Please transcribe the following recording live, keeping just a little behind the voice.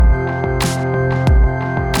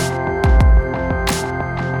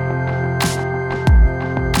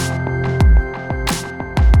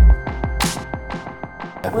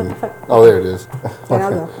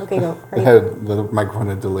go. Okay, go. It had the microphone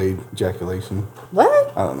had delayed ejaculation.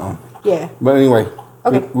 What? I don't know. Yeah. But anyway,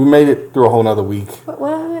 Okay. we made it through a whole nother week.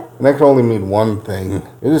 What? And that can only mean one thing.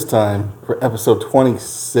 It is time for episode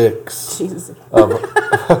 26 Jesus.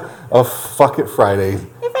 of Fuck It Friday.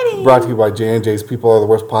 Brought to you by J&J's People Are the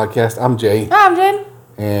Worst podcast. I'm Jay. I'm Jen.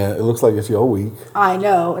 And it looks like it's your week. I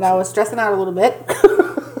know, and I was stressing out a little bit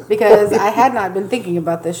because I had not been thinking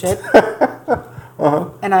about this shit.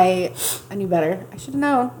 And I knew better. I should have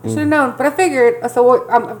known. But I figured, so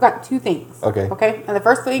I've got two things. Okay? And the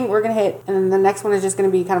first thing we're going to hit, and then the next one is just going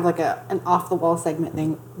to be kind of like an off-the-wall segment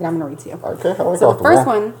thing that I'm going to read to you. Okay, I like so off the the first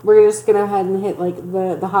wall. one, we're just going to head and hit like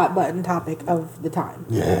the hot button topic of the time.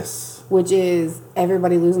 Yes. Which is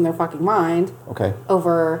everybody losing their fucking mind Okay.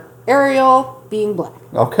 over Ariel being black.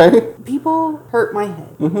 Okay. People hurt my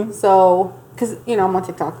head. So, because, I'm on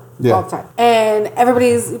TikTok all the time. And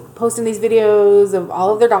everybody's posting these videos of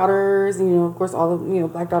all of their daughters, and, of course, all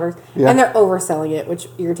of, black daughters. Yeah. And they're overselling it, which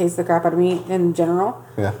irritates the crap out of me in general.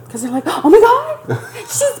 Yeah. Because they're like, oh my God,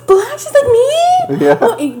 she's black, she's like me. Yeah.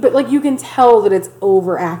 Well, but, like, you can tell that it's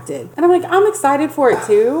overacted. And I'm like, I'm excited for it,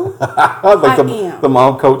 too. Like the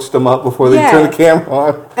mom coached them up before they turned the camera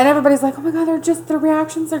on. And everybody's like, oh my God, their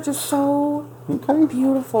reactions are just so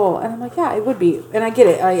beautiful. And I'm like, yeah, it would be. And I get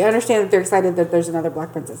it. I understand that they're excited that there's another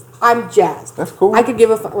black princess. I'm jazzed. That's cool. I could give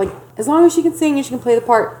a fuck. Like, as long as she can sing and she can play the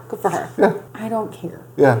part, good for her. Yeah. I don't care.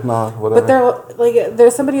 Yeah, no, whatever. But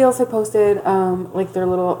there's somebody else who posted,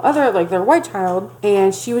 their white child,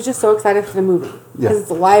 and she was just so excited for the movie. Because it's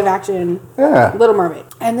a live action Little Mermaid.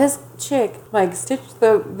 And this chick, stitched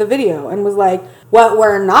the video and was like, what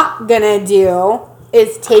we're not gonna do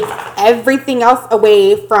is take everything else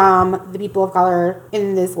away from the people of color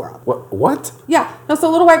in this world. What? Yeah. No, so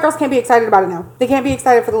little white girls can't be excited about it now. They can't be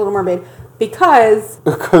excited for the Little Mermaid because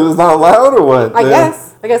it's not allowed or what? I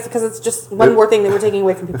guess because it's just one more thing that we're taking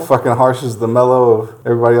away from people. It fucking harshes the mellow of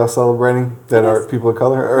everybody else celebrating that are people of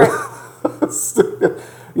color. Right.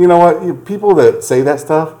 You know what? People that say that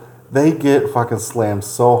stuff, they get fucking slammed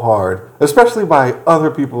so hard, especially by other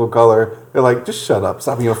people of color. They're like, just shut up.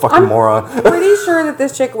 Stop being a fucking moron. Pretty sure that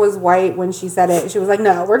this chick was white when she said it. She was like,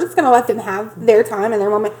 no, we're just going to let them have their time and their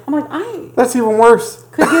moment. I'm like, That's even worse.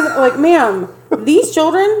 Could give, ma'am, these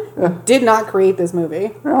children did not create this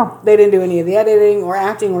movie. Yeah. They didn't do any of the editing or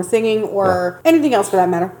acting or singing or anything else for that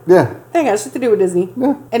matter. Yeah. They ain't got shit to do with Disney.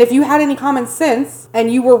 Yeah. And if you had any common sense and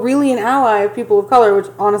you were really an ally of people of color, which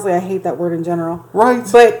honestly I hate that word in general. Right.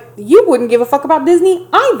 But you wouldn't give a fuck about Disney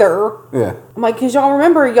either. Yeah. I'm like, because y'all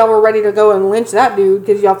remember y'all were ready to go and lynch that dude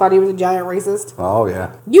because y'all thought he was a giant racist. Oh,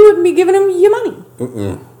 yeah. You wouldn't be giving him your money.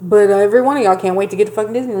 But every one of y'all can't wait to get to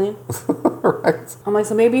fucking Disneyland. Right. I'm like,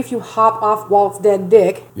 so maybe if you hop off Walt's dead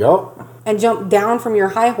dick and jump down from your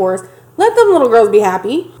high horse, let them little girls be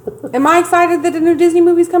happy. Am I excited that the new Disney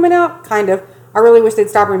movie's coming out? Kind of. I really wish they'd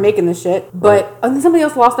stop remaking this shit. But somebody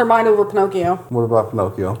else lost their mind over Pinocchio. What about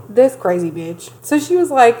Pinocchio? This crazy bitch. So she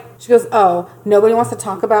goes, oh, nobody wants to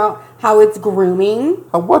talk about how it's grooming.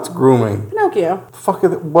 What's grooming? Pinocchio.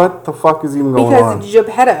 What the fuck is even going on? Because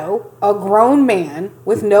Geppetto, a grown man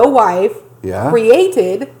with no wife,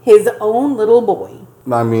 created his own little boy.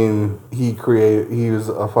 I mean, he was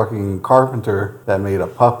a fucking carpenter that made a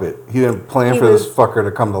puppet. He didn't plan for this fucker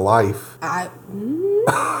to come to life.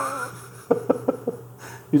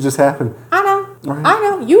 He just happened. I know. Right. I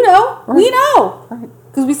know. You know. Right. We know.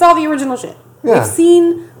 Because we saw the original shit. Yeah.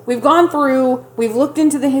 We've gone through, we've looked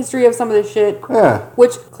into the history of some of this shit. Yeah.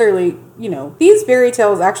 Which clearly, these fairy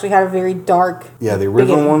tales actually had a very dark the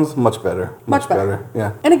original beginning. ones, much better. Much better.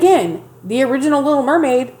 Yeah. And again, the original Little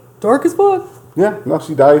Mermaid, dark as fuck. Yeah. No,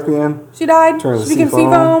 she died at the end. She died. Turned She became sea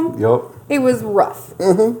foam. Yep. It was rough.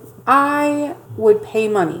 I would pay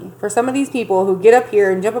money for some of these people who get up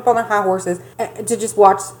here and jump up on their high horses to just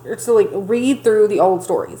watch, or to read through the old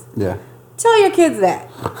stories. Yeah. Tell your kids that.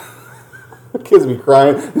 Kids be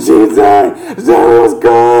crying. She died. Zoe was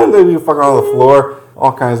gone. They be fucking on the floor.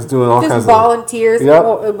 All kinds of just volunteers. Yep.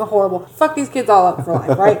 Horrible. Fuck these kids all up for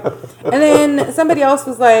life, right? And then somebody else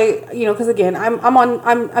was like, because again, I'm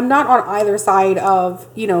not on either side of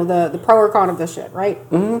the pro or con of this shit, right?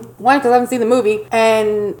 Mm-hmm. One, because I haven't seen the movie,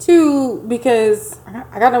 and two, because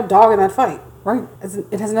I got no dog in that fight. Right.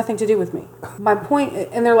 It has nothing to do with me. My point,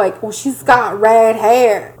 and they're like, well, she's got red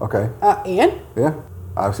hair. Okay. And? Yeah.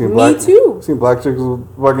 I've seen Me too. I've seen black chicks with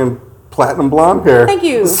fucking platinum blonde hair. Thank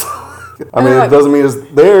you. I mean, it doesn't mean it's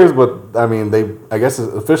theirs, but I mean, I guess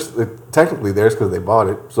it's officially, technically theirs because they bought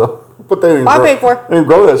it. So, but they didn't. I paid for it. They didn't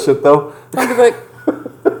grow that shit though.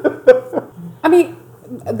 I mean,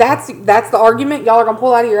 that's the argument y'all are gonna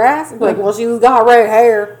pull out of your ass. Like, well, she's got red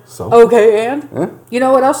hair. So okay, and you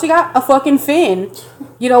know what else she got? A fucking fin.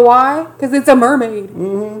 You know why? Because it's a mermaid.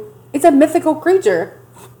 Mm-hmm. It's a mythical creature.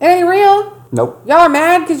 It ain't real. Nope. Y'all are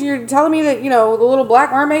mad because you're telling me that the little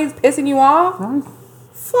black mermaid's pissing you off. Right.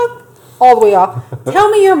 Fuck all the way off. Tell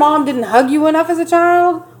me your mom didn't hug you enough as a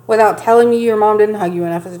child without telling me your mom didn't hug you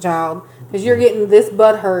enough as a child, because you're getting this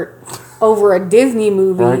butt hurt over a Disney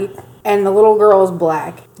movie. Right. And the little girl is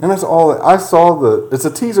black. And that's all. I saw it's a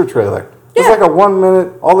teaser trailer. It's like a 1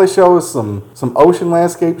 minute. All they show is some ocean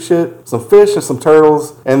landscape shit, some fish and some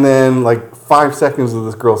turtles, and then like 5 seconds of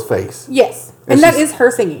this girl's face. Yes. And that is her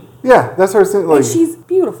singing. Yeah, that's her singing. Like, and she's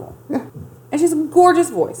beautiful. Yeah. And she's a gorgeous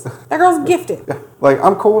voice. That girl's gifted. Yeah. Like,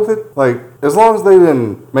 I'm cool with it. Like, as long as they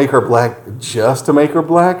didn't make her black just to make her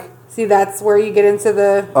black. See, that's where you get into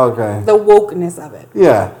the wokeness of it.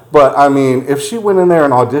 Yeah, but I mean, if she went in there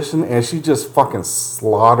and auditioned and she just fucking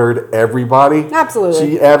slaughtered everybody, absolutely,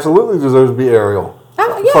 she absolutely deserves to be Ariel.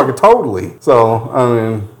 Yeah. Fucking totally. So, I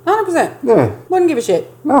mean, 100%. Yeah, wouldn't give a shit.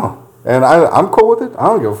 No. And I'm cool with it. I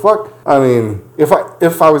don't give a fuck. I mean, if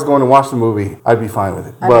I was going to watch the movie, I'd be fine with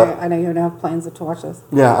it. But I know you don't have plans to watch this.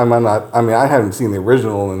 Yeah, I might not. I mean, I haven't seen the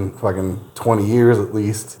original in fucking 20 years at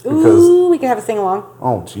least. Because, ooh, we could have a sing along.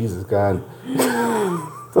 Oh, Jesus, God.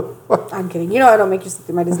 I'm kidding. I don't make you sit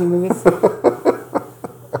through my Disney movies.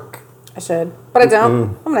 I should, but I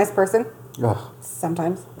don't. I'm a nice person. Ugh.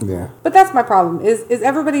 Sometimes. Yeah. But that's my problem. Is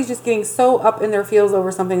everybody's just getting so up in their feels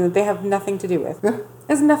over something that they have nothing to do with. Yeah.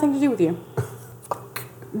 It has nothing to do with you.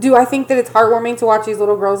 Do I think that it's heartwarming to watch these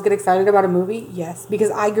little girls get excited about a movie? Yes, because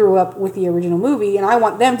I grew up with the original movie, and I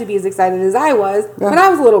want them to be as excited as I was when I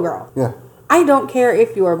was a little girl. Yeah. I don't care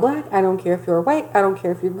if you are black. I don't care if you're white. I don't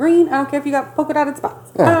care if you're green. I don't care if you got polka dotted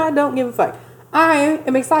spots. Yeah. I don't give a fuck. I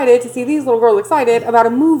am excited to see these little girls excited about a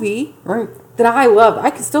movie that I love. I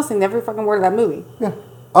can still sing every fucking word of that movie. Yeah.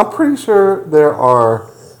 I'm pretty sure there are,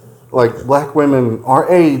 like, black women our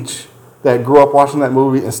age that grew up watching that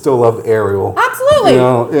movie and still loved Ariel. Absolutely.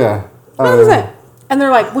 Yeah. 100%. And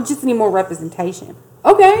they're like, we just need more representation.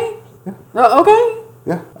 Okay. Yeah. Okay.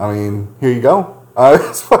 Yeah. I mean, here you go.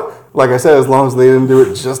 Like I said, as long as they didn't do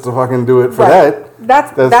it just to fucking do it for that.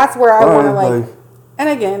 That's where I want to, like, and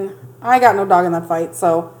again, I got no dog in that fight,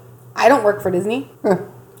 so I don't work for Disney.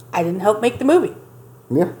 I didn't help make the movie.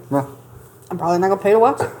 Yeah, no. I'm probably not going to pay to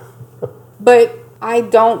watch it. But I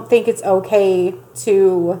don't think it's okay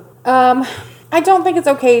to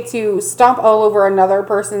stomp all over another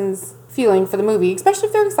person's feeling for the movie, especially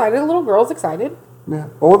if they're excited. A little girl's excited. Yeah.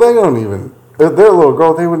 Well, they don't even. If they're a little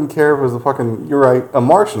girl, they wouldn't care if it was you're right, a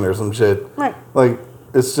Martian or some shit. Right. Like,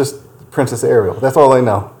 it's just Princess Ariel. That's all they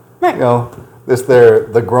know. Right. It's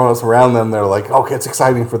the grown-ups around them. They're like, okay, it's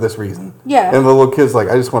exciting for this reason. Yeah. And the little kids like,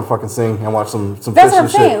 I just want to fucking sing and watch some That's what I'm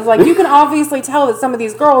saying. Shit. Like, you can obviously tell that some of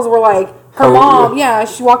these girls were like, her mom,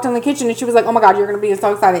 she walked in the kitchen and she was like, oh my God, you're going to be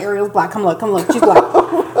so excited. Ariel's black. Come look, she's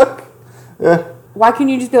black. Yeah. Why can't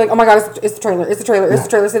you just be like, oh my God, it's the trailer,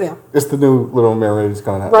 sit down. It's the new Little Mermaid is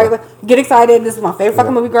coming out. Right, like, get excited. This is my favorite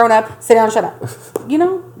fucking movie growing up. Sit down, shut up.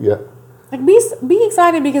 Yeah. Like, be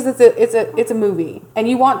excited because it's a movie, and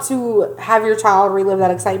you want to have your child relive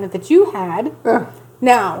that excitement that you had. Yeah.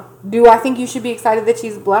 Now, do I think you should be excited that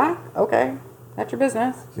she's black? Okay, that's your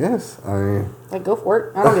business. Yes, I mean, like, go for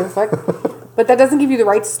it. I don't give a fuck. But that doesn't give you the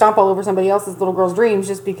right to stomp all over somebody else's little girl's dreams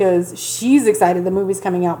just because she's excited the movie's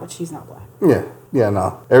coming out, but she's not black. Yeah,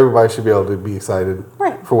 no. Everybody should be able to be excited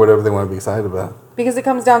for whatever they want to be excited about. Because it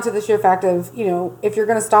comes down to the sheer fact of, if you're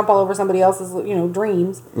going to stomp all over somebody else's,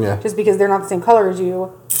 dreams, just because they're not the same color as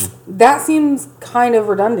you, that seems kind of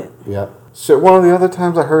redundant. Yeah. So one of the other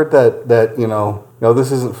times I heard that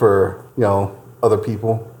this isn't for, other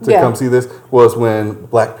people to come see this was when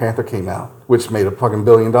Black Panther came out, which made a fucking $1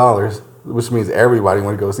 billion, which means everybody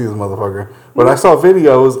want to go see this motherfucker. But I saw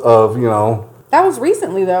videos of, That was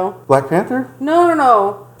recently, though. Black Panther?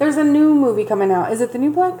 No. There's a new movie coming out. Is it the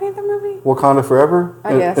new Black Panther movie? Wakanda Forever?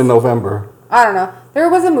 I guess. In November. I don't know. There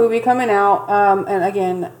was a movie coming out, and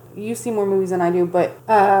again, you see more movies than I do, but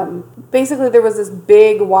basically there was this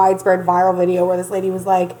big, widespread viral video where this lady was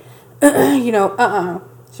like,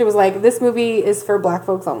 She was like, this movie is for black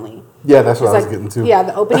folks only. Yeah, that's what I was getting to. Yeah,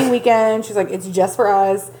 the opening weekend, she's like, it's just for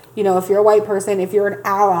us. If you're a white person, if you're an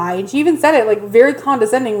ally. And she even said it, like, very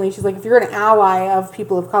condescendingly. She's like, if you're an ally of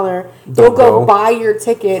people of color, you'll go buy your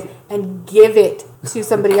ticket and give it to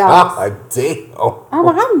somebody else. God damn. I'm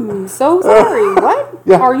like, I'm so sorry. What?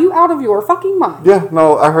 Yeah. Are you out of your fucking mind? Yeah,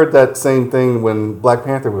 no, I heard that same thing when Black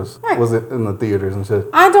Panther was in the theaters and shit.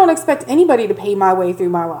 I don't expect anybody to pay my way through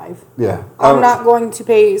my life. Yeah. I'm not going to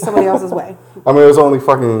pay somebody else's way. I mean, it was only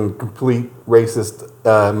fucking complete racist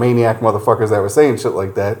maniac motherfuckers that were saying shit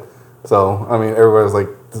like that. So, I mean, everybody was like,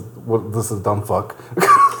 this is dumb fuck.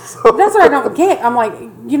 So. That's what I don't get. I'm like,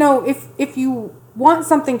 if you want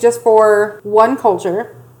something just for one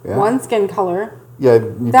culture, one skin color, you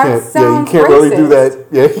can't really do that.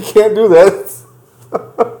 Yeah, you can't do that.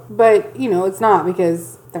 But, it's not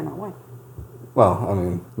because they're not white. Well, I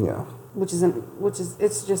mean, yeah.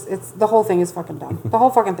 It's the whole thing is fucking dumb. The whole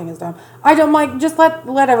fucking thing is dumb. I don't like, just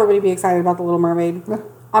let everybody be excited about The Little Mermaid. Yeah.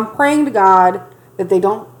 I'm praying to God that they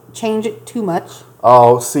don't change it too much.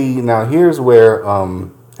 Oh, see, now here's where,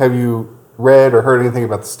 have you read or heard anything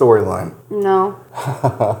about the storyline? No.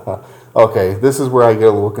 Okay, this is where I get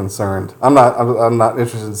a little concerned. I'm not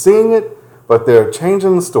interested in seeing it, but they're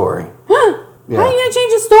changing the story. Yeah. How are you gonna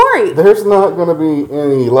change the story? There's not gonna be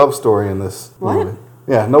any love story in this movie.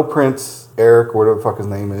 Yeah, no Prince, Eric, whatever the fuck his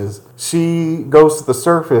name is. She goes to the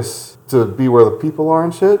surface to be where the people are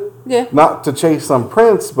and shit. Yeah. Not to chase some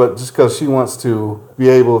prince, but just because she wants to be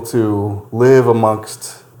able to live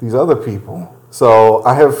amongst these other people. So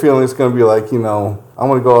I have a feeling it's going to be like, I'm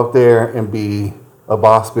going to go up there and be a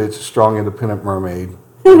boss bitch, strong, independent mermaid.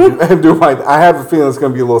 and do my... I have a feeling it's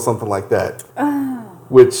going to be a little something like that.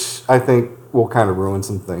 Which I think will kind of ruin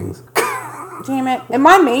some things. Damn it. And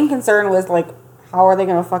my main concern was, like, how are they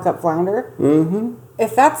going to fuck up Flounder? Mm-hmm.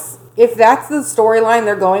 If that's the storyline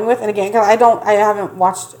they're going with, and again, because I haven't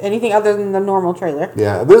watched anything other than the normal trailer.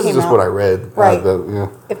 Yeah, this is just what I read. Right.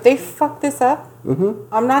 If they fuck this up,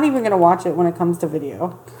 I'm not even going to watch it when it comes to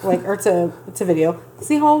video, or to video.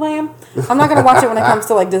 See how old I am? I'm not going to watch it when it comes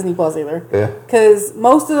to like Disney Plus either. Yeah. Because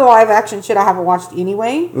most of the live action shit I haven't watched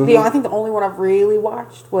anyway. I think the only one I've really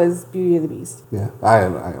watched was Beauty and the Beast. Yeah, I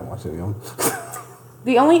haven't watched any of them.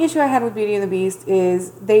 The only issue I had with Beauty and the Beast is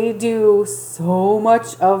they do so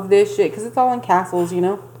much of this shit because it's all in castles,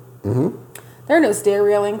 Mm-hmm. There are no stair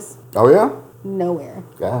railings. Oh yeah. Nowhere.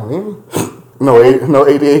 God, no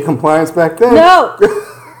ADA compliance back then. No.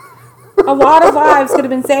 A lot of lives could have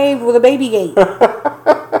been saved with a baby gate.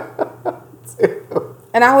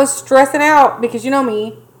 And I was stressing out because you know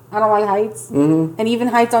me. I don't like heights. Mm-hmm. And even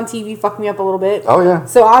heights on TV fuck me up a little bit. Oh, yeah.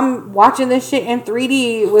 So I'm watching this shit in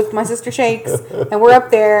 3D with my sister Shakes. And we're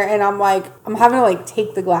up there. And I'm like, I'm having to like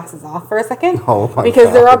take the glasses off for a second. Oh, my because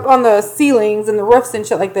God. They're up on the ceilings and the roofs and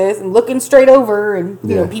shit like this. And looking straight over. And,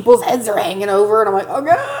 you know, people's heads are hanging over. And I'm like, oh,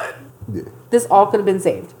 God. Yeah. This all could have been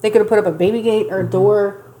saved. They could have put up a baby gate or a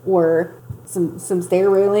door or some stair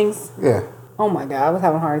railings. Yeah. Oh, my God. I was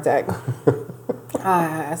having a heart attack.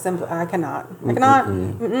 I cannot.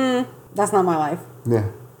 That's not my life.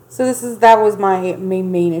 Yeah. So that was my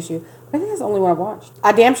main issue. I think that's the only one I've watched.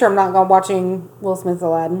 I damn sure I'm not going watching Will Smith's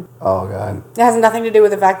Aladdin. Oh God. It has nothing to do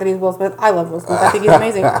with the fact that he's Will Smith. I love Will Smith. I think he's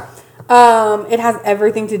amazing. It has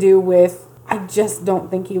everything to do with I just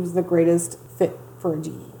don't think he was the greatest fit for a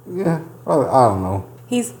genie. Yeah. Well, I don't know.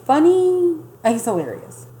 He's funny. He's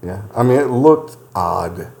hilarious. Yeah. I mean, it looked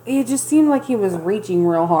odd. It just seemed like he was reaching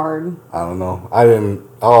real hard. I don't know. I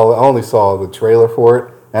only saw the trailer for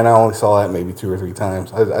it, and I only saw that maybe 2 or 3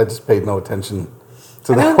 times. I just paid no attention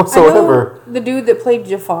to that whatsoever. I know the dude that played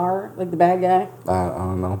Jafar, like the bad guy. I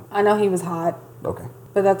don't know. I know he was hot. Okay.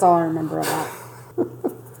 But that's all I remember about.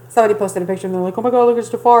 Somebody posted a picture and they're like, oh my God, look, it's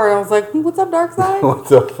Jafar. And I was like, what's up, Darkseid? What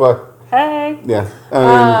the fuck? Hey. Yeah.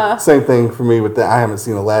 I mean, same thing for me with that. I haven't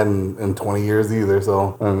seen Aladdin in 20 years either,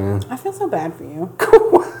 so, I mean. I feel so bad for you.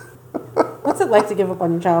 What's it like to give up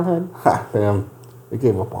on your childhood? Damn. They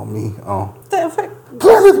gave up on me.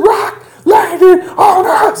 Plymouth Rock landed on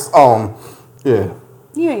us. Yeah.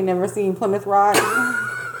 You ain't never seen Plymouth Rock.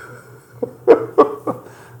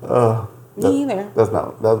 Me either. That's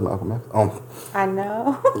Malcolm X. I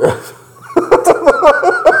know.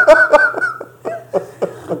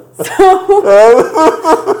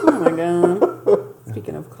 Oh my God.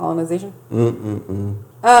 Speaking of colonization.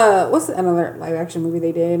 What's another live action movie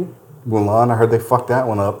they did? Mulan. I heard they fucked that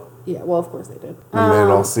one up. Yeah, well, of course they did. They made it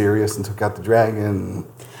all serious and took out the dragon.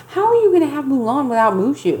 How are you going to have Mulan without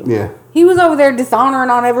Mushu? Yeah. He was over there dishonoring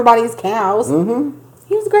on everybody's cows. Mm-hmm.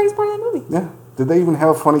 He was the greatest part of that movie. Yeah. Did they even have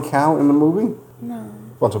a funny cow in the movie? No.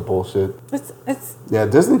 Bunch of bullshit. It's yeah,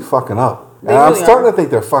 Disney fucking up. And I'm starting to think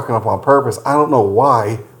they're fucking up on purpose. I don't know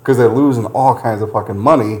why, because they're losing all kinds of fucking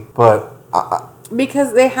money, but...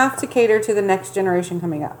 Because they have to cater to the next generation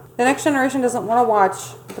coming up. The next generation doesn't want to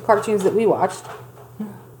watch the cartoons that we watched.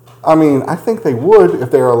 I mean, I think they would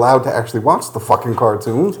if they were allowed to actually watch the fucking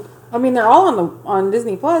cartoons. I mean, they're all on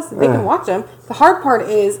Disney Plus. They can watch them. The hard part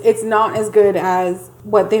is it's not as good as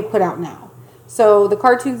what they put out now. So the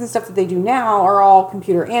cartoons and stuff that they do now are all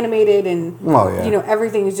computer animated, and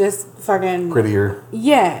everything is just fucking prettier.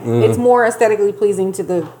 Yeah, it's more aesthetically pleasing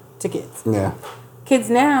to kids. Yeah. Kids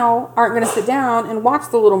now aren't going to sit down and watch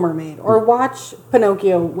The Little Mermaid or watch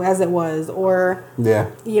Pinocchio as it was, or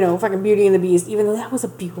fucking Beauty and the Beast, even though that was a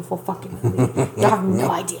beautiful fucking movie. You have no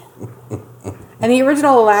idea. And the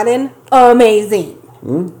original Aladdin, amazing.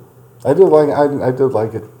 I did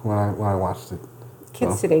like it when I watched it.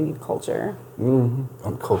 Kids today need culture.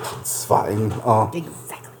 Uncultured swine.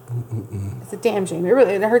 Exactly. It's a damn shame.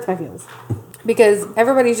 It hurts my feelings because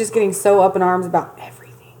everybody's just getting so up in arms about everything.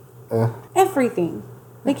 Everything.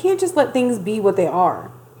 They can't just let things be what they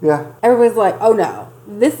are. Yeah. Everybody's like, oh no,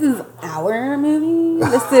 this is our movie.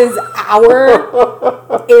 This is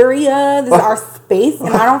our area. This is our space, and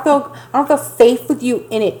I don't feel safe with you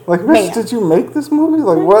in it. Like, bitch, did you make this movie?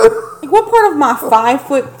 Like, what? Like, what part of my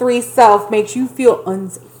 5'3" self makes you feel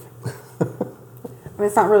unsafe? I mean,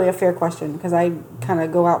 it's not really a fair question because I kind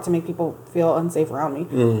of go out to make people feel unsafe around me.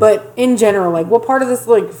 But in general, like, what part of this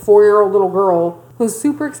like 4-year-old little girl who's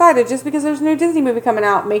super excited just because there's a new Disney movie coming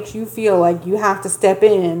out makes you feel like you have to step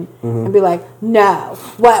in and be like, no,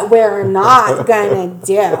 what we're not gonna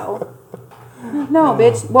do. No,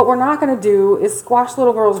 bitch, what we're not gonna do is squash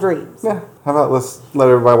little girls' dreams. Yeah. How about let's let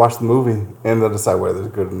everybody watch the movie and they'll decide whether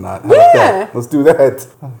it's good or not. Let's do that.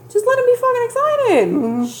 Just let them be fucking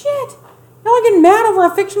excited. Shit. Y'all are getting mad over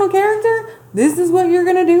a fictional character? This is what you're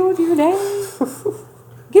gonna do with your day?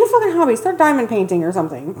 Get a fucking hobby. Start diamond painting or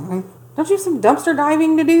something. Don't you have some dumpster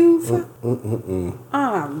diving to do?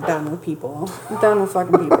 I'm done with people. I'm done with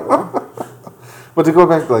fucking people. But to go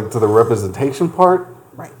back to the representation part,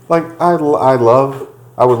 right? Like I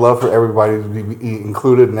would love for everybody to be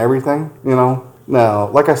included in everything. You know. Now,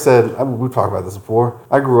 like I said, we've talked about this before.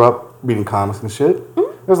 I grew up reading comics and shit.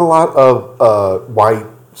 There's a lot of white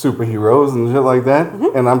superheroes and shit like that,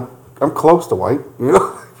 and I'm close to white. You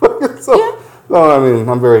know. So I mean,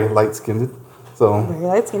 I'm very light skinned. So, very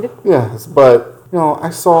light-skinned. Yes, but, I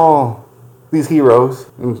saw these heroes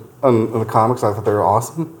in the comics. I thought they were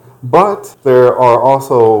awesome. But there are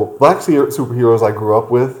also black superheroes I grew up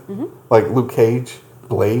with, like Luke Cage,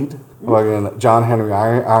 Blade, like John Henry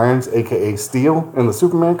Irons, a.k.a. Steel, in the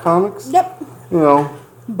Superman comics. Yep.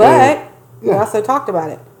 But we also talked about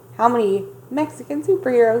it. How many Mexican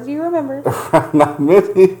superheroes do you remember? Not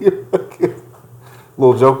many.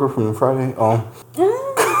 Little Joker from Friday.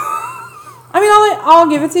 I mean, I'll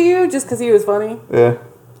give it to you just because he was funny. Yeah.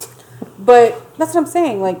 But that's what I'm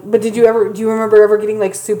saying. Like, but do you remember ever getting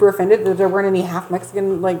like super offended that there weren't any half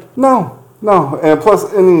Mexican like? No. And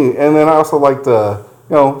plus and then I also liked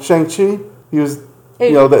Shang-Chi. He was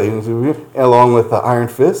Asian. The Asian superhero, along with Iron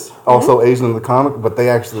Fist, also Asian in the comic, but they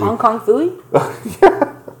actually Hong Kong Phooey.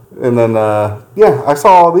 Yeah. And then I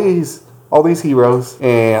saw all these heroes,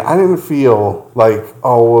 and I didn't feel like,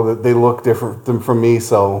 they look different from me,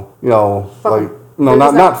 so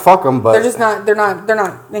not fuck them, but they're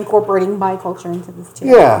not incorporating my culture into this too.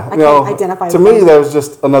 Yeah, I can't identify. To me, that was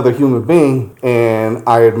just another human being, and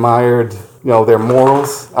I admired their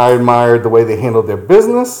morals. I admired the way they handled their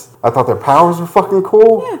business. I thought their powers were fucking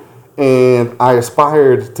cool. Yeah. And I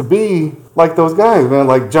aspired to be like those guys, man.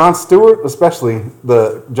 Like Jon Stewart, especially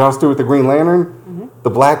Jon Stewart, the Green Lantern. The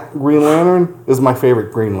Black Green Lantern is my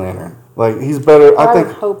favorite Green Lantern. Like, he's better. I think.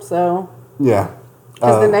 Would hope so. Yeah.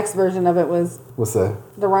 Because the next version of it was. What's that?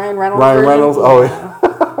 The Ryan Reynolds version. Reynolds? Oh,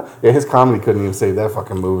 yeah. Yeah, his comedy couldn't even save that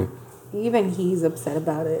fucking movie. Even he's upset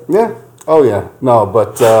about it. Yeah. Oh, yeah. No,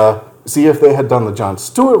 but see, if they had done the Jon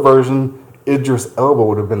Stewart version, Idris Elba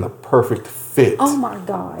would have been the perfect fit. Oh, my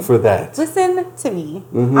God. For that. Listen to me.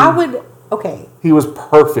 I would. Okay. He was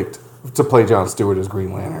perfect to play Jon Stewart as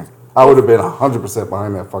Green Lantern. I would have been 100%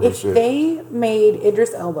 behind that fucking shit. If they made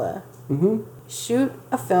Idris Elba shoot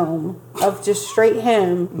a film of just straight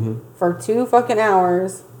him for 2 fucking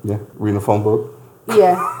hours. Yeah, reading a phone book.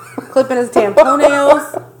 Yeah, clipping his damn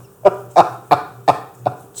toenails,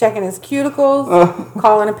 checking his cuticles,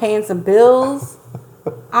 calling and paying some bills.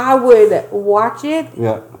 I would watch it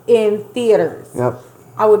in theaters. Yep.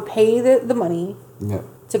 I would pay the money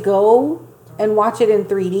to go and watch it in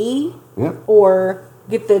 3D or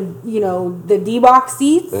get the D-box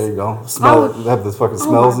seats. There you go. Have the fucking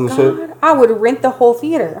smells and shit. I would rent the whole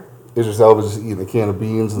theater. Idris Elba just eating a can of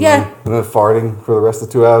beans and, then farting for the rest of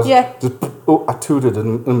 2 hours. Yeah. Just, I tooted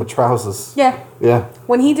in my trousers. Yeah. Yeah.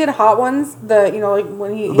 When he did Hot Ones,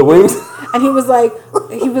 when he... The wings? And he was like,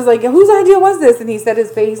 whose idea was this? And he said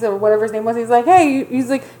his face or whatever his name was. He's like, hey, he's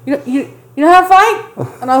like, you know how to fight?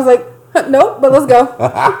 And I was like, nope, but let's go.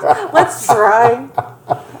 Let's try.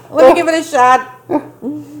 Let me give it a shot.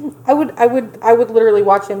 I would literally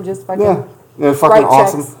watch him just fucking... Yeah. And fucking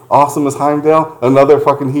awesome as Heimdall, another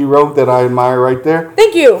fucking hero that I admire right there.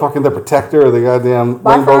 Thank you. Fucking the protector of the goddamn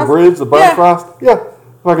Bifrost? Rainbow Bridge, the Bifrost. Yeah,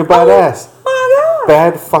 fucking badass. Oh my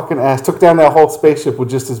god. Bad fucking ass. Took down that whole spaceship with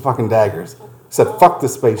just his fucking daggers. Said, fuck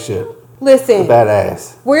this spaceship. Listen.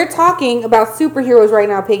 Badass. We're talking about superheroes right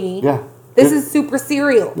now, Piggy. Yeah. This is super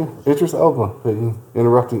serial. Yeah, Idris Elba, Piggy.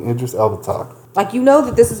 Interrupting Idris Elba talk. Like, you know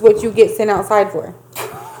that this is what you get sent outside for.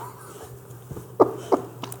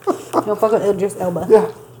 Don't fuck with Idris Elba.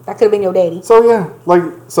 Yeah. That could have been your daddy. So, yeah.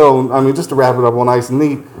 I mean, just to wrap it up on nice and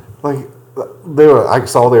neat, like, I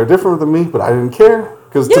saw they were different than me, but I didn't care.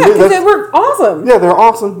 Because they were awesome. Yeah, they're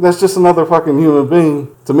awesome. That's just another fucking human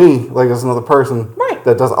being to me. Like, it's another person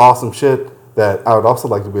that does awesome shit that I would also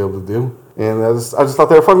like to be able to do. And I just thought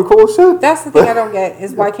they were fucking cool as shit. That's the thing I don't get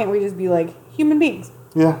is why can't we just be like human beings?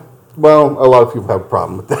 Yeah. Well, a lot of people have a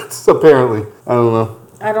problem with that. So apparently, I don't know.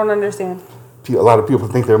 I don't understand. A lot of people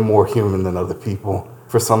think they're more human than other people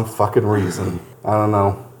for some fucking reason. I don't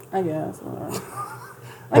know. I guess.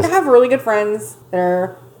 Like, I have really good friends that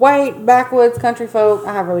are white, backwoods, country folk.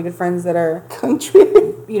 I have really good friends that are country,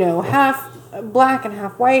 half black and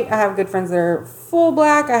half white. I have good friends that are full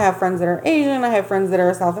black. I have friends that are Asian. I have friends that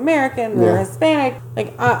are South American, that are Hispanic.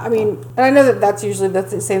 Like, I mean, and I know that's usually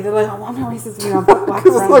the same. They're like, oh, I'm not racist because I'm black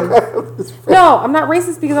friends. No, I'm not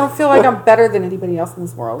racist because I don't feel like I'm better than anybody else in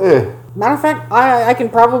this world. Yeah. Matter of fact, I can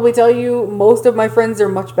probably tell you most of my friends are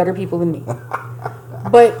much better people than me.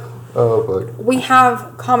 But we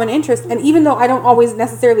have common interests. And even though I don't always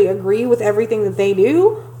necessarily agree with everything that they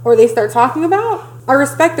do or they start talking about, I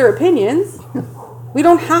respect their opinions. We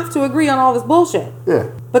don't have to agree on all this bullshit.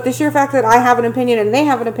 Yeah. But the sheer fact that I have an opinion and they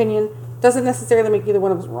have an opinion doesn't necessarily make either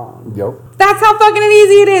one of us wrong. Yep. That's how fucking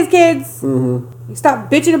easy it is, kids. Mm-hmm. You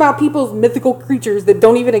stop bitching about people's mythical creatures that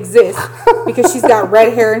don't even exist because she's got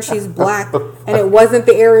red hair and she's black and it wasn't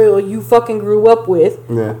the Ariel you fucking grew up with.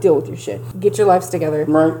 Yeah. Deal with your shit. Get your lives together.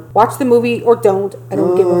 Right. Watch the movie or don't. I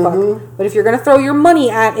don't give a fuck. But if you're going to throw your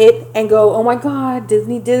money at it and go, oh my God,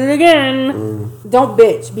 Disney did it again. Don't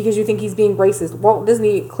bitch because you think he's being racist. Walt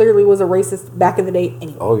Disney clearly was a racist back in the day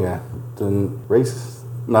anyway. Oh, yeah. Then racist.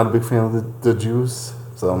 Not a big fan of the Jews.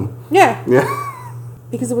 So. Yeah. Yeah.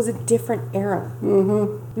 Because it was a different era.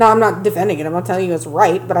 Mm-hmm. No, I'm not defending it. I'm not telling you it's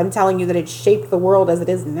right, but I'm telling you that it shaped the world as it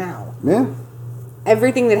is now. Yeah.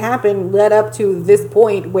 Everything that happened led up to this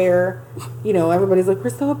point where, everybody's like, we're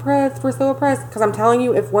so oppressed. Because I'm telling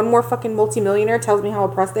you, if one more fucking multimillionaire tells me how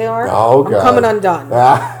oppressed they are, I'm coming undone.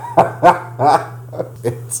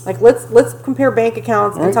 Like, let's compare bank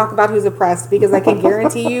accounts and talk about who's oppressed, because I can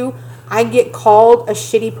guarantee you, I get called a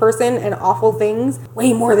shitty person and awful things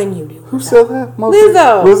way more than you do. Who said that?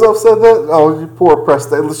 Lizzo. Lizzo said that? Oh, you poor oppressed.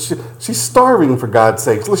 She's starving, for God's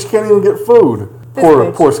sakes. She can't even get food.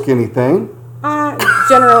 Poor skinny thing.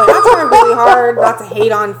 Generally, I try really hard not to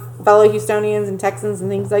hate on fellow Houstonians and Texans and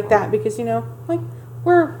things like that, because, we're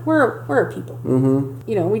a people.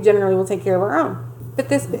 Mm-hmm. We generally will take care of our own. But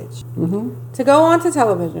this bitch, to go onto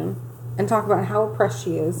television and talk about how oppressed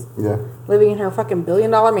she is, living in her fucking $1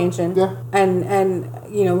 billion mansion,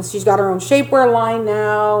 and she's got her own shapewear line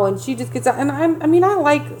now, and she just gets out, and I mean I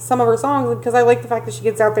like some of her songs because I like the fact that she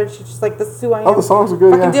gets out there and she's just like, this is who I am. Oh, the songs are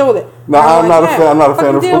good. Fucking deal with it. No, I'm not a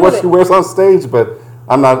fan of what she wears on stage, but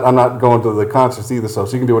I'm not going to the concerts either, so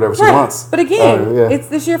she can do whatever she wants. But again, it's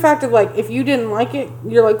the sheer fact of, like, if you didn't like it,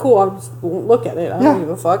 you're like, cool, I'll just look at it. I don't give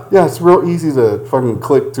a fuck. Yeah, it's real easy to fucking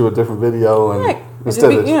click to a different video and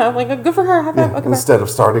instead of good for her. Instead of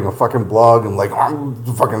starting a fucking blog and like, I'm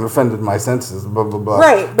fucking offended my senses, blah blah blah.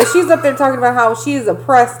 Right, but she's up there talking about how she is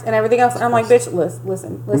oppressed and everything else, and I'm like, bitch,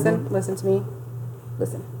 listen to me,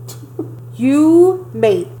 listen. You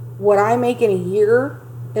make what I make in a year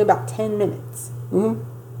in about 10 minutes.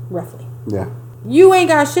 Roughly. Yeah. You ain't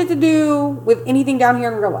got shit to do with anything down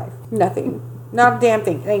here in real life. Nothing. Not a damn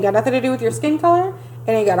thing. It ain't got nothing to do with your skin color.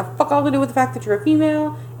 It ain't got a fuck all to do with the fact that you're a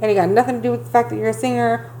female. It ain't got nothing to do with the fact that you're a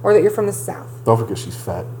singer or that you're from the South. Don't forget she's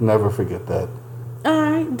fat. Never forget that.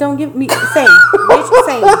 Alright, don't give me same. Bitch,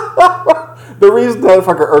 same. The reason that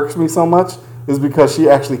fucker irks me so much is because she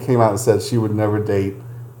actually came out and said she would never date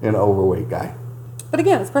an overweight guy. But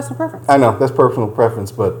again, it's personal preference. I know, that's personal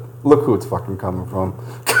preference, but look who it's fucking coming from.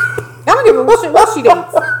 I don't give a shit what she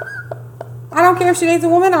dates. I don't care if she dates a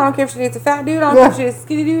woman. I don't care if she dates a fat dude. I don't care if she dates a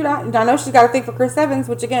skinny dude. I know she's got a thing for Chris Evans,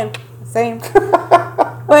 which again, same.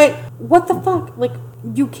 But what the fuck? Like,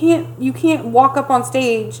 you can't walk up on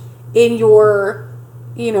stage in your,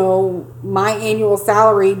 my annual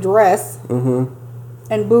salary dress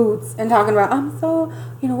and boots and talking about, I'm so,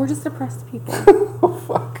 we're just depressed people. Oh,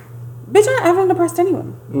 fuck. Bitch, I haven't depressed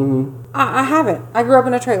anyone. Mm-hmm. I haven't. I grew up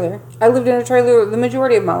in a trailer. I lived in a trailer the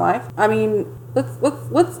majority of my life. I mean,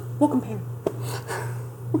 we'll compare.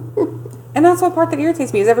 And that's what part that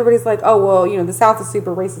irritates me is everybody's like, oh, well, the South is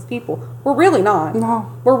super racist people. We're really not.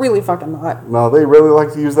 No. We're really fucking not. No, they really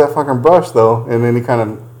like to use that fucking brush, though, in any kind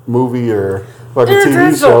of movie or fucking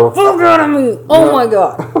TV show. Fuck out of me. Oh, my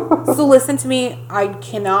God. So listen to me. I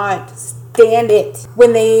cannot stand it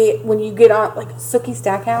when you get on, like, Sookie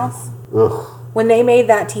Stackhouse. Ugh. When they made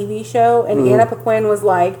that TV show and Anna Paquin was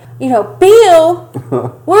like, Bill,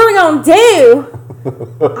 what are we going to do?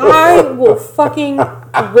 I will fucking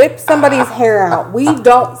rip somebody's hair out. We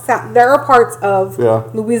don't sound... There are parts of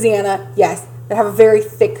Louisiana, yes, that have a very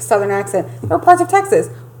thick Southern accent. There are parts of Texas,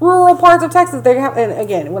 rural parts of Texas. They have, and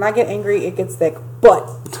again, when I get angry, it gets thick. But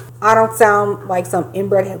I don't sound like some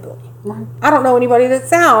inbred hillbilly. I don't know anybody that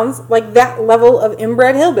sounds like that level of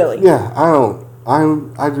inbred hillbilly. Yeah,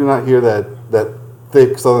 I do not hear that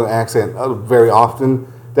thick Southern accent very often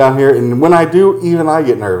down here, and when I do, even I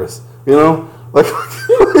get nervous. Like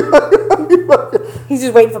he's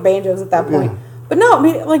just waiting for banjos at that point. Yeah. But no, I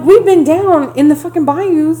mean, like we've been down in the fucking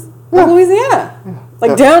bayous of Louisiana,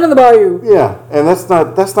 like down in the bayou. Yeah, and that's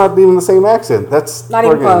not even the same accent. That's not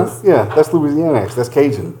even close. Yeah, that's Louisiana accent. That's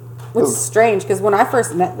Cajun. Which is strange because when I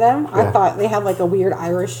first met them, I thought they had like a weird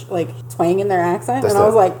Irish like twang in their accent, I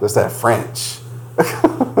was like, "That's that French."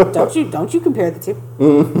 Don't you compare the two?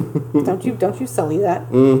 Mm-hmm. Don't you sully that?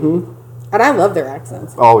 Mm-hmm. And I love their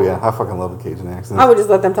accents. Oh yeah, I fucking love the Cajun accent. I would just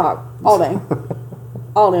let them talk all day,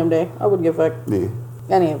 all damn day. I wouldn't give a fuck. Yeah.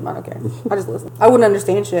 Any of them, I don't care. I just listen. I wouldn't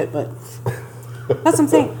understand shit, but that's what I'm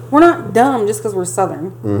saying. We're not dumb just because we're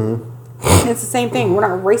Southern. Mm-hmm. It's the same thing. We're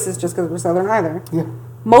not racist just because we're Southern either. Yeah.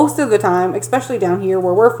 Most of the time, especially down here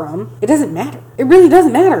where we're from, it doesn't matter. It really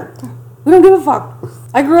doesn't matter. We don't give a fuck.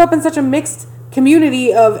 I grew up in such a mixed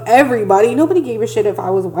community of everybody. Nobody gave a shit if I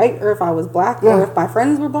was white or if I was black or if my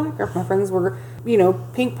friends were black or if my friends were,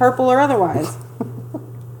 pink, purple, or otherwise.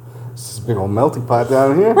 It's just a big old melting pot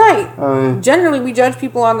down here. Right. Generally, we judge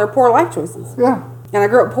people on their poor life choices. Yeah. And I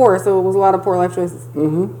grew up poor, so it was a lot of poor life choices.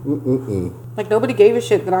 Mm-hmm. Like, nobody gave a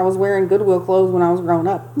shit that I was wearing Goodwill clothes when I was growing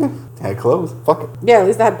up. Yeah. Had clothes. Fuck it. Yeah, at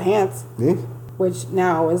least I had pants. Yeah. Which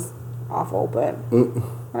now is awful, but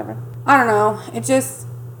whatever. I don't know. It just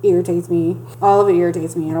irritates me. All of it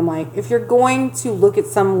irritates me. And I'm like, if you're going to look at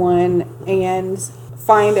someone and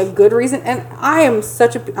find a good reason, and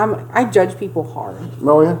I judge people hard.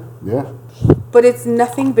 Oh, yeah. Yeah. But it's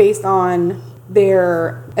nothing based on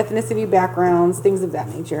their ethnicity, backgrounds, things of that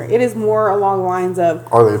nature. It is more along the lines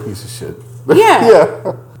of... Are they a piece of shit? Yeah.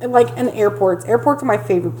 Yeah. Like in airports. Airports are my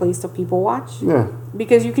favorite place to people watch. Yeah.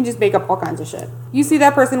 Because you can just make up all kinds of shit. You see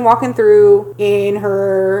that person walking through in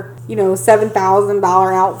her, $7,000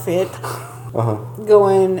 outfit,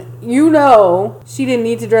 going, she didn't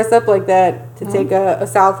need to dress up like that to take a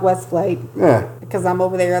Southwest flight. Yeah. Because I'm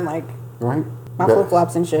over there and right. My flip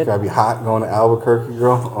flops and shit. Gotta be hot going to Albuquerque,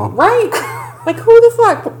 girl. Oh. Right. Like, who the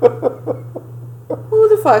fuck? Who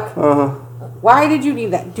the fuck? Why did you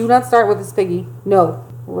need that? Do not start with this piggy. No.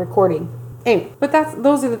 We're recording. Anyway, but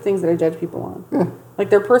those are the things that I judge people on. Yeah.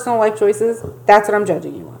 Like their personal life choices, that's what I'm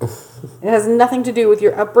judging you on. It has nothing to do with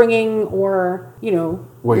your upbringing or,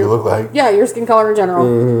 what you look like. Yeah, your skin color in general.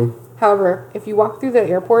 Mm-hmm. However, if you walk through the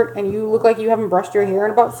airport and you look like you haven't brushed your hair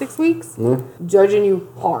in about 6 weeks, judging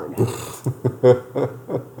you hard.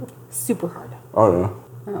 Super hard. Oh, yeah.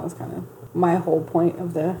 And that was kind of my whole point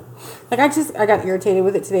of the... Like, I got irritated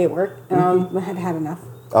with it today at work, and I had enough.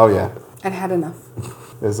 Oh, yeah. I'd had enough.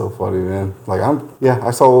 It's so funny, man. Like,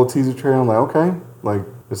 I saw a little teaser trailer. I'm like, okay. Like,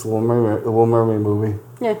 it's a Little Mermaid movie.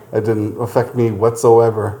 Yeah. It didn't affect me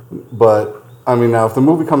whatsoever. But, I mean, now, if the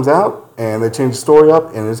movie comes out and they change the story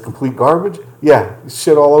up and it's complete garbage, yeah,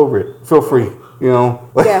 shit all over it. Feel free,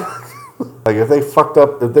 Like, yeah. Like, if they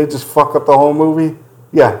just fuck up the whole movie,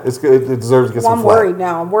 yeah, it deserves to get some flack. I'm worried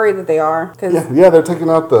now. I'm worried that they are. Yeah, they're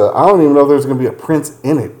taking out I don't even know if there's going to be a prince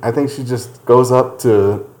in it. I think she just goes up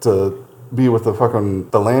to be with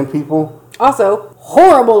the land people. Also,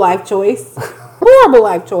 horrible life choice. Horrible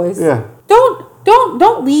life choice. Yeah.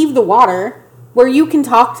 Don't leave the water where you can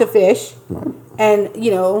talk to fish and,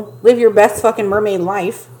 live your best fucking mermaid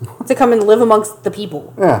life to come and live amongst the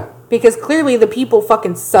people. Yeah. Because clearly the people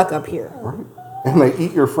fucking suck up here. Right. And they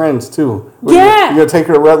eat your friends, too. Yeah. You're going to take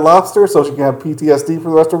her to Red Lobster so she can have PTSD for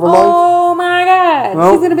the rest of her life? Oh, my God.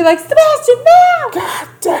 Nope. She's going to be like, Sebastian, no! God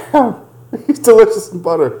damn. He's delicious in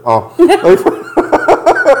butter. Oh.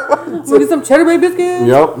 Look at some Cheddar Bay biscuits.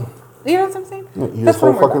 Yep. You know what I'm saying? Yeah, eat his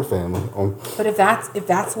whole fucking family. But if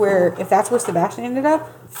that's where Sebastian ended up,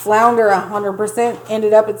 Flounder 100%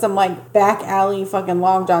 ended up at some like back alley fucking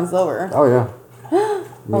Long John Silver. Oh yeah. Oh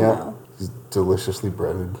yeah. No. He's deliciously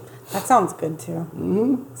breaded. That sounds good too.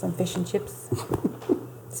 Mm-hmm. Some fish and chips.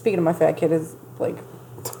 Speaking of, my fat kid is like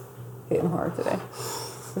hitting hard today,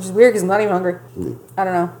 which is weird because I'm not even hungry. Yeah. I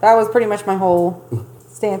don't know. That was pretty much my whole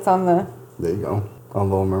stance on the. There you go. On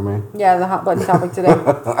Little Mermaid. Yeah, the hot button topic today.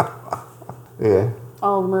 Yeah.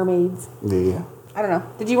 All the mermaids. Yeah. I don't know.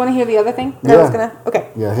 Did you want to hear the other thing? Yeah. I was gonna.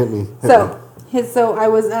 Okay. Yeah, hit me. So I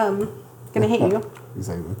was gonna hit you.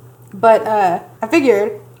 Exactly. But I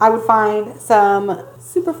figured I would find some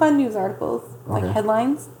super fun news articles, like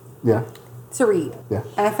headlines. Yeah. To read. Yeah.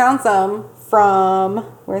 And I found some from,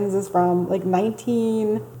 where is this from? Like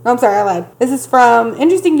 19. No, I'm sorry, I lied. This is from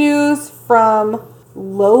interesting news from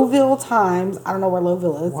Lowville Times. I don't know where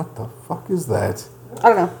Lowville is. What the fuck is that? I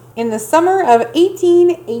don't know. In the summer of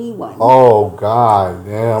 1881. Oh God,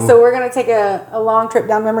 damn. So we're gonna take a long trip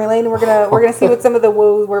down memory lane, and we're gonna see what some of the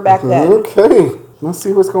woes were back then. Okay, let's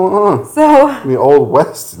see what's going on. So the Old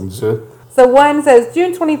West and shit. So one says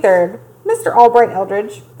June 23rd. Mr. Albert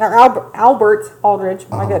Eldridge,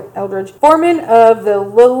 Eldridge, foreman of the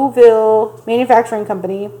Lowville Manufacturing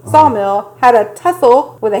Company sawmill, had a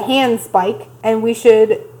tussle with a handspike, and we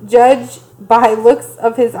should judge by looks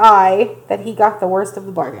of his eye that he got the worst of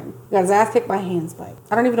the bargain. He got his ass kicked by a handspike.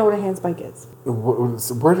 I don't even know what a handspike is.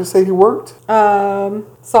 Where did it say he worked?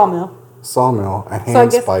 Sawmill. Sawmill, a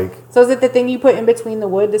handspike. So is it the thing you put in between the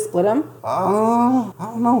wood to split them? I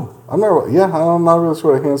don't know. I'm not really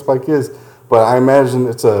sure what a handspike is, but I imagine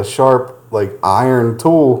it's a sharp, like, iron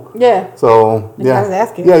tool. Yeah. So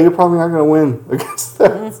yeah, you're probably not gonna win against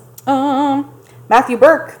that. Mm-hmm. Matthew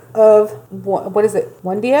Burke of what is it?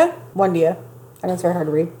 Ondia. I know it's very hard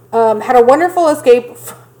to read. Had a wonderful escape.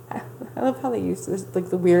 I love how they use this, like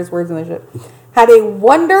the weirdest words in this shit. Had a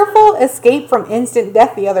wonderful escape from instant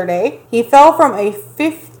death the other day. He fell from a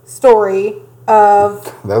 5th story of...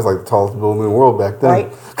 That was like the tallest building in the world back then. Right.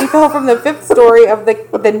 He fell from the 5th story of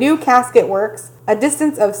the new casket works, a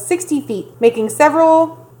distance of 60 feet, making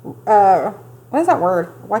several... what is that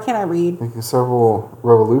word? Why can't I read? Making several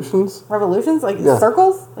revolutions? Revolutions? Like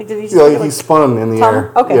circles? Like did he just... Yeah, he spun in the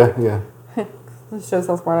air. Okay. Yeah. This shows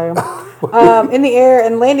how smart I am. In the air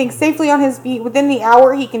and landing safely on his feet. Within the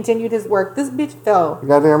hour, he continued his work. This bitch fell. You're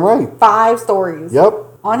goddamn right. 5 stories. Yep.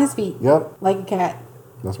 On his feet. Yep. Like a cat.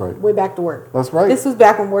 That's right. Way back to work. That's right. This was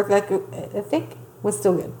back when work ethic was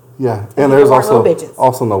still good. Yeah. And there's also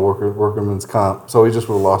no workman's comp. So he just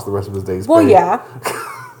would have lost the rest of his days. Well, yeah.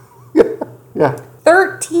 Yeah.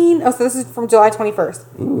 13. Oh, so this is from July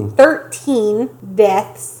 21st. 13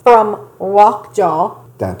 deaths from lockjaw.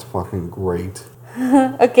 That's fucking great.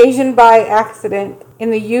 Occasioned by accident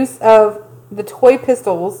in the use of the toy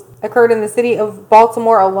pistols occurred in the city of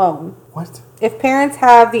Baltimore alone. What? If parents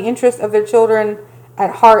have the interest of their children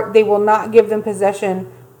at heart, they will not give them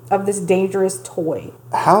possession of this dangerous toy.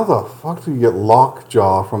 How the fuck do you get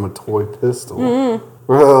lockjaw from a toy pistol? Mm-hmm.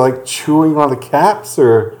 Were they like chewing on the caps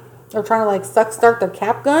or? Or trying to like start their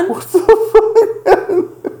cap gun? What the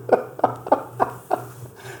fuck?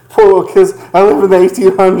 Poor little kids. I live in the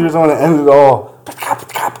 1800s. I want to end it all.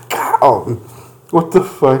 Oh, what the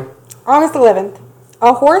fuck? August 11th.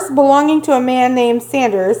 A horse belonging to a man named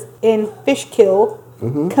Sanders in Fishkill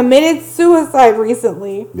committed suicide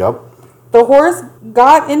recently. Yep. The horse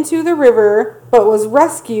got into the river but was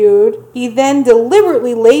rescued. He then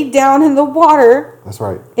deliberately laid down in the water. That's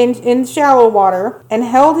right. In shallow water and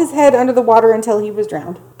held his head under the water until he was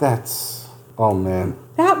drowned. Oh man.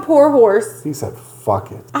 That poor horse. He said,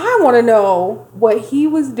 fuck it. I want to know what he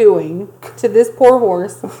was doing to this poor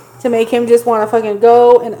horse to make him just want to fucking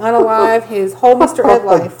go and unalive his whole Mr. Ed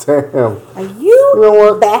life. Damn. And you know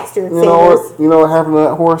what? Bastard, Sanders. You know what happened to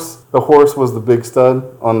that horse? The horse was the big stud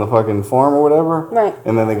on the fucking farm or whatever. Right.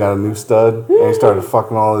 And then they got a new stud. And he started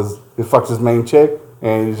fucking he fucked his main chick.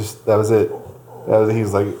 And that was it. He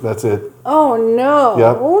was like, that's it. Oh, no.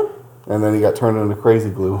 Yep. And then he got turned into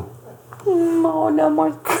crazy glue. Oh, no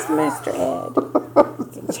more Mr. Ed.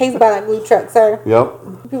 Chased by that glue truck, sir.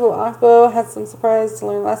 Yep. People of Oxbow had some surprise to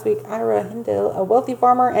learn last week. Ira Hindle, a wealthy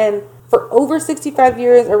farmer and for over 65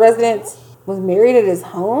 years a resident, was married at his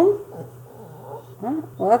home? Huh?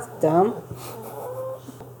 Well, that's dumb.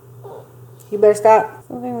 You better stop.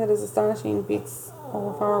 Something that is astonishing beats All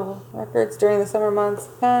of our records during the summer months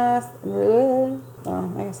passed. Oh,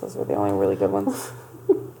 I guess those were the only really good ones.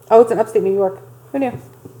 Oh, it's in upstate New York. Who knew?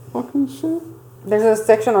 Fucking shit. There's a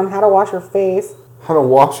section on how to wash your face. How to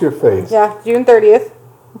wash your face. Yeah, June 30th.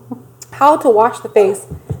 How to wash the face.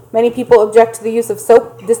 Many people object to the use of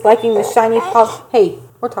soap, disliking the shiny Hey,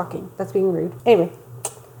 we're talking. That's being rude. Anyway.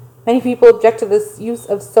 Many people object to this use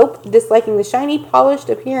of soap, disliking the shiny, polished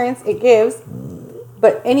appearance it gives.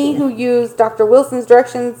 But any who use Dr. Wilson's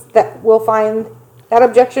directions that will find that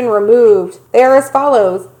objection removed. They are as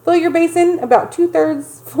follows. Fill your basin about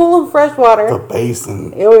 2/3 full of fresh water. The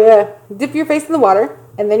basin. Oh, yeah. Dip your face in the water,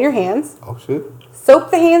 and then your hands. Oh, shit. Soap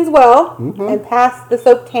the hands well, and pass the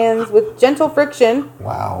soaped hands with gentle friction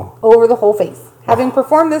over the whole face. Having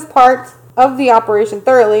performed this part of the operation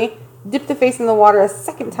thoroughly, dip the face in the water a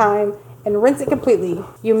second time, and rinse it completely.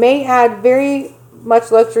 You may add very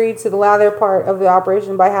much luxury to the lather part of the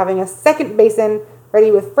operation by having a second basin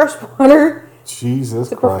ready with fresh water Jesus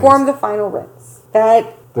to perform the final rinse.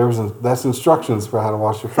 That's instructions for how to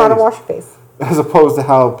wash your face. How to wash your face. As opposed to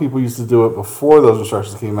how people used to do it before those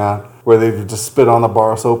instructions came out, where they would just spit on a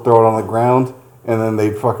bar of soap, throw it on the ground, and then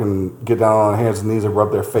they'd fucking get down on their hands and knees and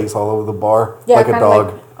rub their face all over the bar like a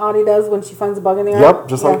dog. Like Audie does when she finds a bug in the eye. Yep,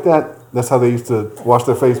 just like that. That's how they used to wash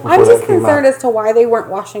their face before that came out. I'm just concerned as to why they weren't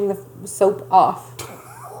washing the soap off.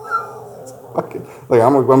 Like,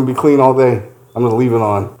 I'm going to be clean all day. I'm going to leave it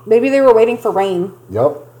on. Maybe they were waiting for rain.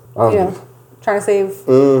 Yep. Trying to save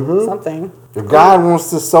something. If God wants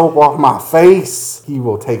to soap off my face, He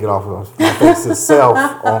will take it off of my face Himself.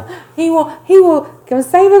 He will come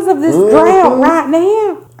save us of this drought right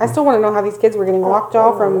now. I still want to know how these kids were getting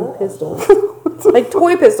lockjaw from pistols. Like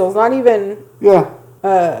toy pistols, not even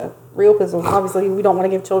real pistols. Obviously, we don't want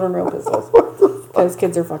to give children real pistols. Because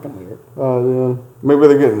kids are fucking weird. Oh, yeah. Maybe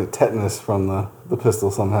they're getting the tetanus from the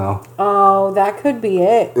pistol somehow. Oh, that could be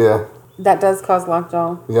it. Yeah. That does cause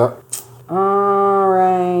lockjaw. Yep. All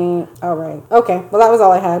right. Okay. Well, that was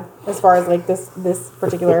all I had as far as like this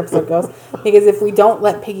particular episode goes. Because if we don't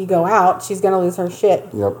let Piggy go out, she's gonna lose her shit.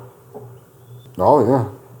 Yep. Oh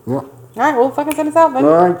yeah. Yep. All right. Well, fucking send us out, man.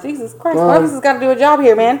 All right. Jesus Christ. One of us has got to do a job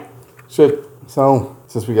here, man. Shit. So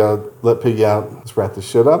since we gotta let Piggy out, let's wrap this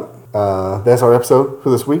shit up. That's our episode for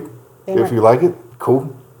this week. If you like it,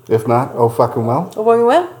 cool. If not, oh fucking well. Oh, you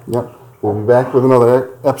will? Yep. We'll be back with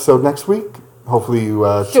another episode next week. Hopefully you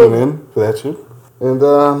tune in for that shit. And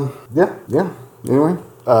yeah. Anyway,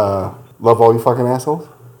 love all you fucking assholes.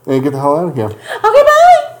 And get the hell out of here. Okay,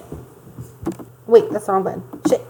 bye. Wait, that's the wrong button. Shit.